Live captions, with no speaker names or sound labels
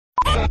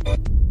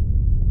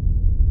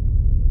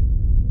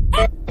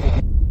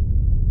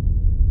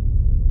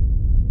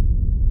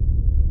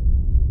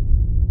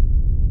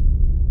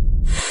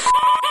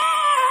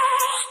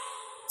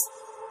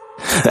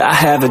I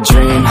have a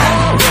dream,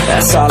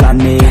 that's all I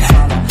need.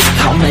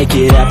 I'll make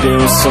it happen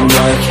with some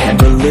work and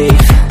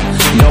belief.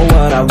 Know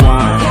what I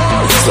want,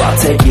 so I'll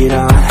take it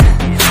on.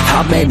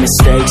 I've made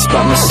mistakes,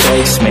 but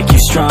mistakes make you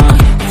strong.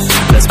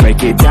 Let's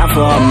break it down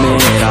for a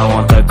minute. I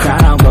want the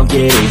crown, I'm gon'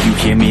 get it. You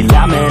hear me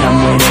loud, man, I'm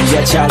winning.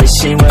 Yeah, Charlie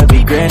Sheen will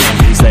be grinning.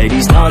 These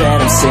ladies know that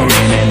I'm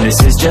sinning, and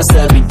this is just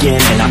the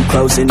beginning. I'm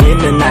closing in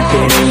the night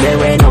inning. There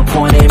ain't no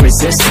point in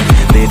resisting.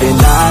 Living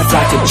life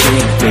like a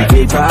dream, live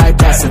it right,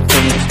 that's the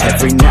thing.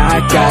 Every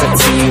night, got a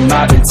team,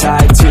 I've been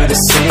tied to the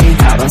scene.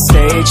 Out on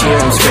stage, here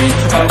I'm scream.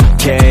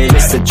 Okay,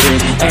 it's a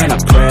dream, and I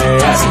pray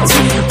as a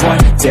team.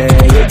 One day,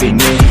 it'll be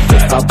me.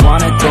 If I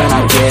want it, then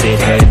I get it.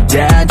 Head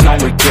down,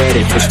 don't regret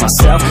it. Push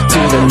myself to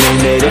the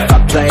limit. If I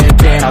play it,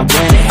 then I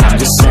win it. I'm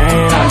just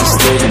saying, I'm just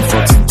living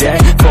for today.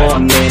 For a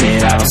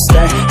minute, I don't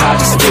stay, I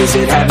just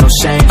visit. Have no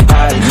shame,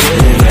 I admit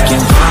it.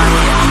 Looking right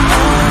at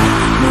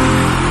me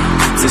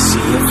to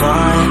see if I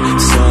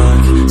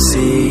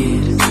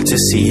succeed, to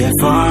see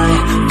if I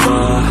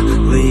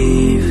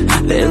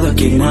believe. They're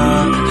looking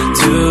up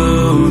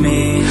to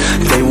me.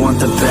 They want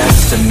the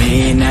best of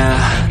me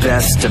now,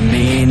 best of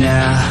me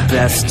now,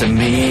 best of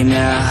me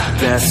now,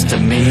 best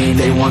of me.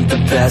 They want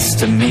the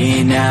best of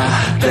me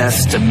now,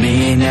 best of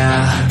me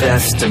now,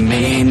 best of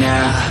me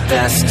now,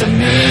 best of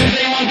me.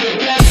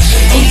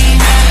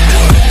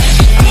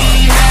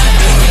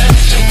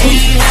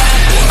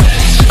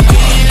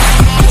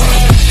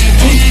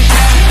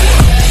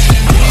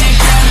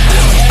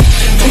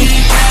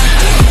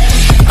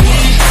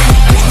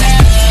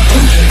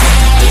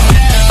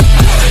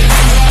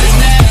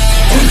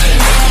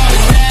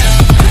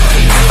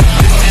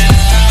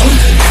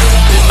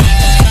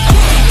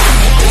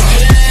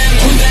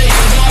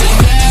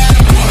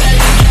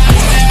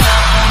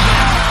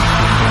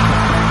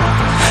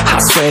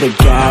 Swear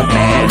to God,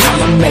 man,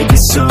 I'ma make it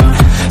soon.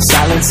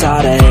 Silence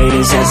all the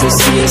haters as they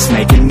see us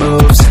making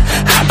moves.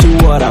 I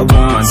do what I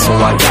want, so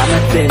I got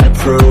nothing to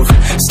prove.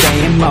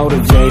 Staying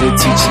motivated,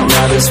 teaching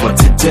others what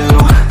to do.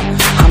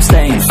 I'm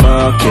staying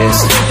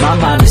focused, my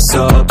mind is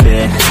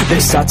open. They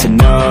start to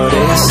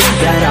notice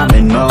that I'm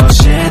in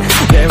motion.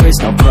 There is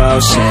no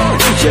potion,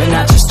 you're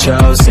not just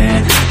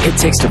chosen. It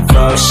takes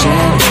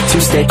devotion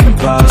to stay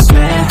composed,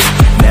 man.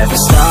 Never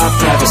stop,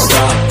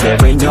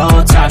 there ain't no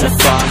time to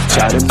fall.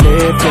 Try to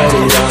live, get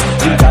it up,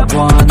 you got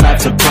one life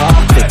to ball.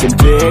 Thinking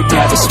big,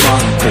 never small,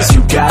 cause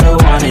you gotta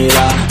want it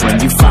all. When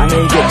you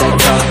finally get that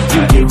call,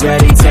 you get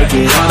ready, take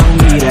it on.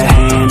 Need a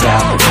hand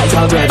out, I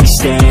already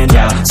stand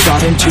out.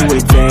 Starting to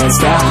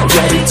advance now,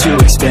 ready to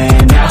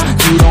expand now.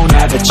 You don't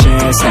have a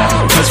chance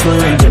now, cause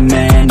we're in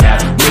demand now.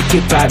 Make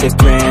it by the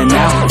grand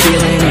now,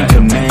 feeling in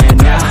command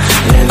now.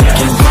 They're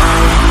looking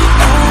right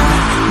at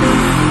me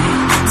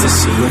to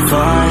see if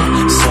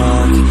I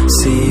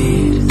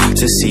succeed,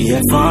 to see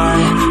if I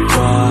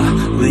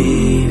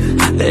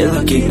believe. They're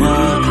looking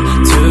up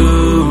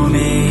to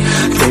me.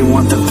 They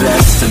want the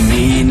best of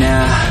me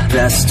now,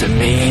 best of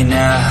me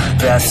now,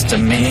 best of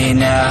me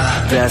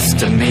now,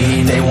 best of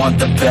me. They want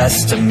the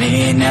best of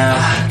me now,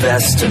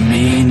 best of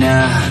me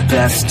now,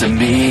 best of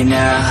me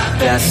now,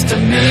 best of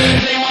me.